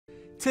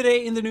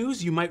Today in the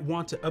news, you might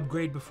want to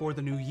upgrade before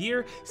the new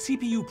year,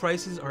 CPU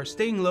prices are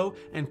staying low,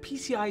 and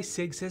PCI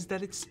SIG says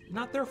that it's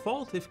not their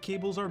fault if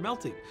cables are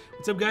melting.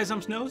 What's up guys,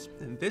 I'm Snows,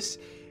 and this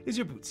is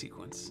your boot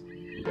sequence.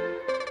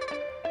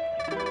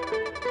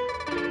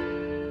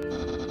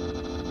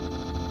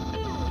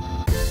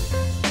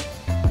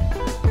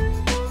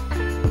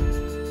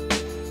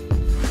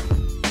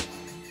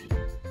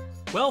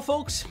 Well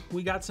folks,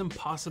 we got some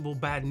possible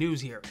bad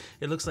news here.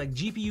 It looks like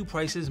GPU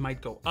prices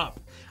might go up.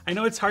 I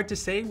know it's hard to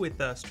say with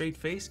a straight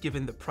face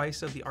given the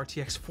price of the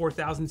RTX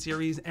 4000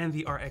 series and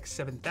the RX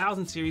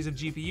 7000 series of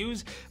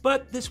GPUs,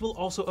 but this will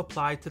also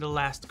apply to the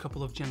last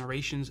couple of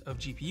generations of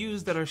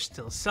GPUs that are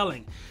still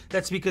selling.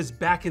 That's because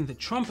back in the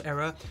Trump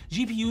era,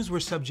 GPUs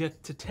were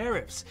subject to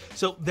tariffs.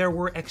 So there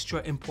were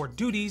extra import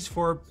duties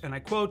for, and I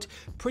quote,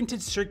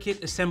 printed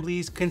circuit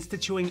assemblies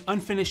constituting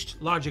unfinished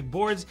logic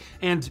boards,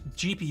 and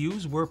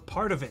GPUs were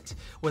part of it.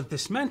 What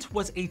this meant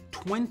was a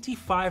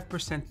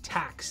 25%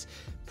 tax.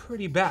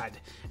 Pretty bad.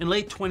 In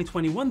late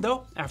 2021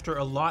 though, after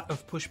a lot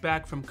of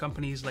pushback from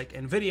companies like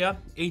Nvidia,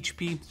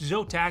 HP,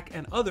 Zotac,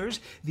 and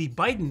others, the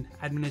Biden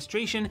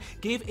administration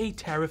gave a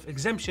tariff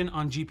exemption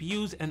on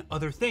GPUs and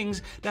other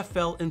things that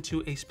fell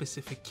into a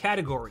specific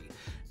category.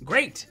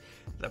 Great!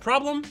 The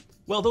problem?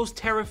 Well, those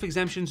tariff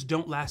exemptions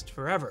don't last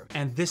forever,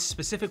 and this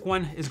specific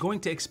one is going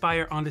to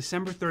expire on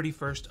December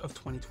 31st of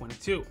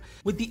 2022.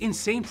 With the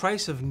insane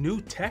price of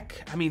new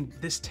tech,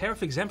 this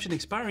tariff exemption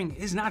expiring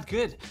is not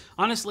good.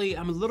 Honestly,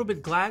 I'm a little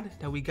bit glad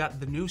that we got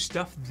the new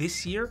stuff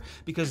this year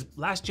because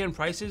last gen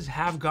prices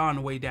have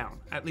gone way down,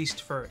 at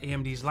least for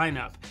AMD's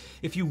lineup.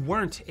 If you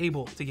weren't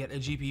able to get a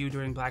GPU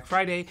during Black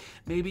Friday,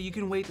 maybe you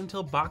can wait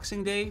until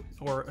Boxing Day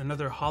or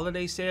another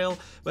holiday sale,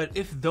 but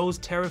if those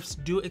tariffs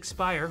do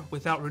expire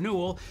without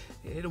renewal,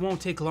 it won't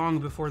take long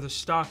before the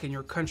stock in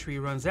your country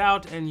runs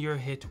out and you're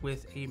hit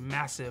with a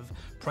massive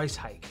price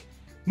hike.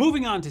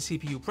 Moving on to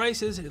CPU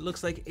prices, it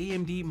looks like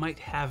AMD might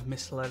have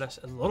misled us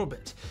a little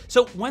bit.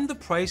 So when the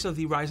price of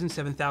the Ryzen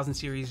 7000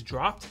 series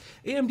dropped,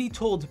 AMD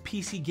told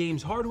PC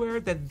Games Hardware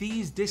that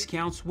these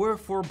discounts were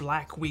for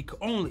Black Week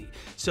only,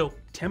 so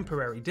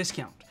temporary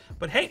discount.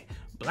 But hey,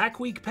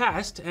 Black Week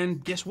passed,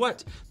 and guess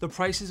what? The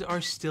prices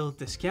are still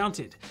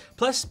discounted.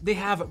 Plus, they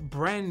have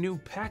brand new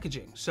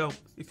packaging, so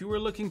if you were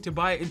looking to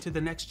buy into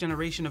the next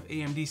generation of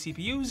AMD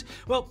CPUs,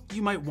 well,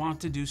 you might want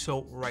to do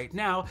so right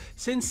now,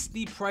 since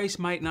the price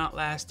might not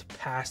last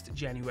past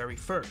January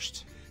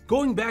 1st.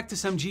 Going back to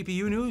some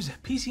GPU news,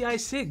 PCI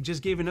SIG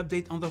just gave an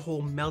update on the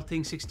whole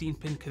melting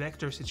 16-pin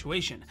connector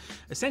situation.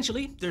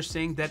 Essentially, they're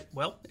saying that,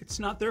 well, it's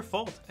not their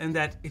fault, and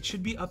that it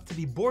should be up to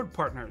the board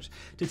partners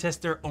to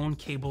test their own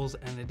cables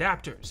and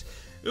adapters.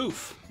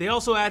 Oof. They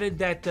also added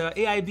that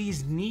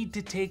AIBs need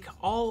to take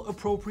all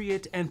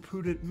appropriate and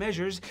prudent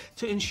measures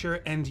to ensure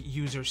end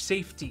user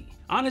safety.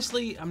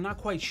 Honestly, I'm not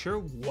quite sure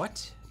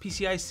what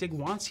PCI SIG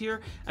wants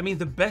here.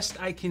 The best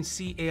I can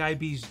see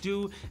AIBs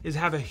do is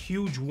have a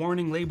huge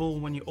warning label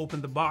when you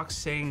open the box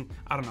saying,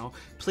 I don't know,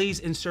 please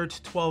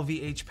insert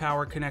 12VH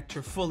power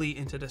connector fully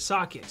into the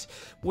socket,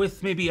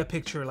 with maybe a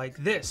picture like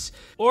this.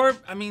 Or,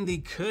 they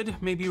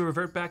could maybe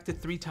revert back to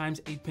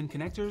 3x 8-pin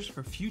connectors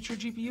for future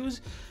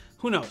GPUs.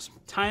 Who knows?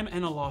 Time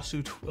and a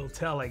lawsuit will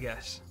tell, I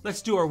guess.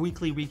 Let's do our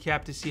weekly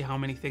recap to see how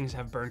many things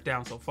have burnt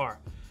down so far.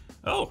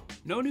 Oh,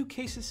 no new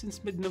cases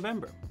since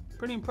mid-November.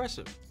 Pretty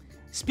impressive.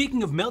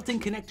 Speaking of melting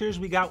connectors,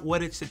 we got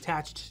what it's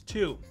attached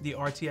to, the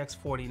RTX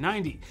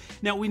 4090.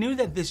 Now, we knew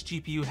that this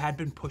GPU had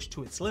been pushed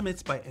to its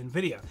limits by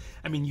Nvidia.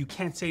 You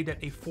can't say that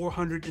a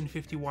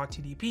 450 watt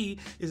TDP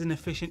is an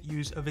efficient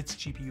use of its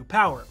GPU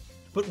power.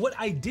 But what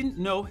I didn't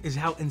know is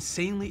how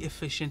insanely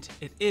efficient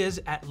it is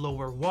at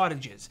lower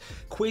wattages.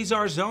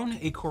 Quasar Zone,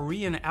 a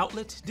Korean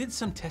outlet, did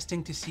some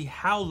testing to see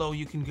how low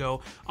you can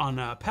go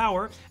on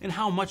power and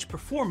how much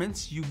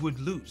performance you would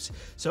lose.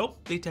 So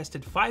they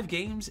tested 5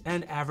 games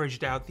and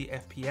averaged out the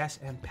FPS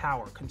and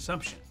power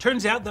consumption.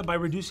 Turns out that by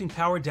reducing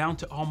power down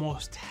to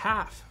almost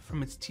half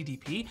from its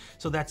TDP,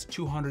 so that's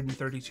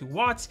 232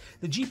 watts,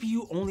 the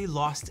GPU only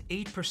lost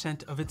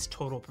 8% of its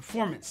total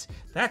performance.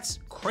 That's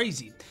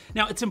crazy.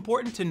 Now, it's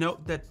important to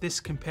note that this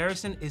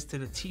comparison is to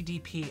the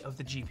TDP of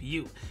the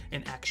GPU.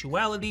 In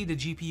actuality, the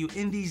GPU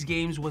in these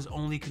games was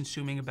only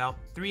consuming about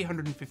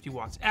 350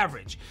 watts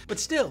average. But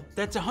still,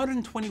 that's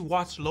 120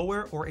 watts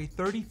lower, or a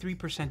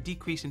 33%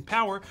 decrease in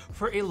power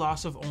for a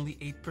loss of only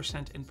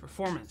 8% in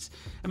performance.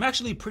 I'm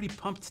actually pretty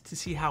pumped to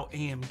see how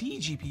AMD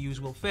GPUs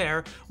will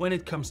fare when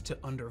it comes to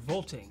undervolting.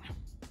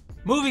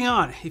 Moving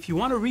on, if you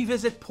want to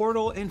revisit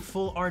Portal in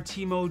full RT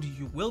mode,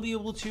 you will be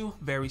able to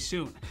very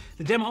soon.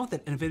 The demo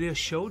that Nvidia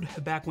showed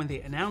back when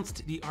they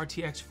announced the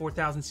RTX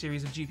 4000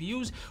 series of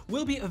GPUs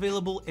will be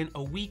available in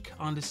a week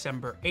on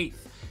December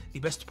 8th. The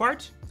best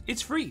part?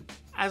 It's free.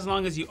 as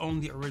long as you own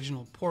the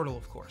original Portal,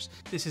 of course.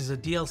 This is a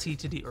DLC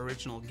to the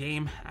original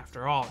game,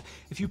 after all.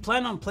 If you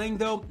plan on playing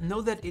though,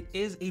 know that it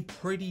is a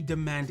pretty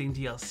demanding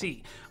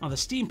DLC. On the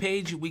Steam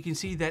page, we can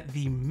see that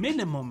the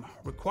minimum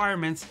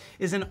requirements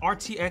is an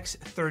RTX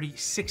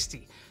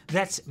 3060.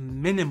 That's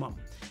minimum.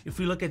 If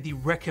we look at the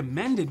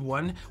recommended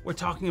one, we're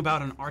talking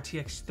about an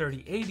RTX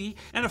 3080,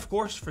 and of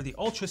course, for the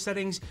ultra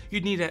settings,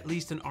 you'd need at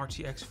least an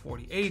RTX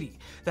 4080.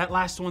 That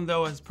last one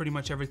though has pretty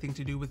much everything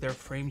to do with their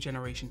frame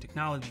generation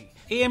technology.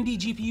 AMD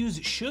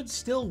GPUs should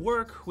still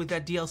work with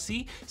that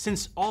DLC,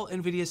 since all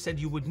Nvidia said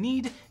you would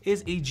need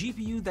is a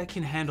GPU that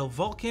can handle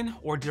Vulkan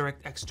or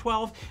DirectX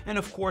 12, and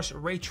of course,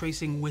 ray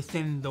tracing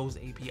within those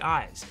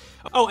APIs.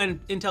 Oh,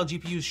 and Intel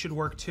GPUs should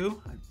work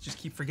too. I just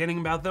keep forgetting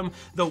about them,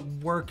 though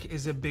work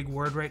is a big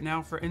word right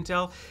now for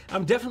Intel.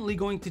 I'm definitely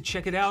going to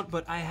check it out,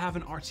 but I have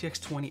an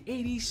RTX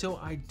 2080, so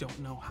I don't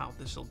know how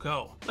this will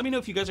go. Let me know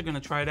if you guys are gonna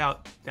try it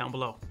out down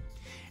below.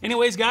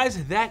 Anyways,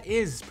 guys, that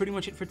is pretty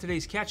much it for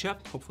today's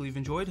catch-up. Hopefully you've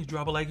enjoyed.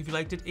 Drop a like if you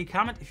liked it, a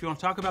comment if you want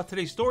to talk about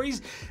today's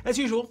stories. As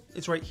usual,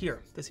 it's right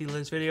here. To see the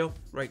latest video,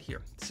 right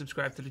here.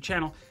 Subscribe to the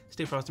channel.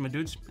 Stay frosty, my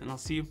dudes, and I'll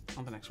see you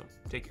on the next one.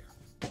 Take care.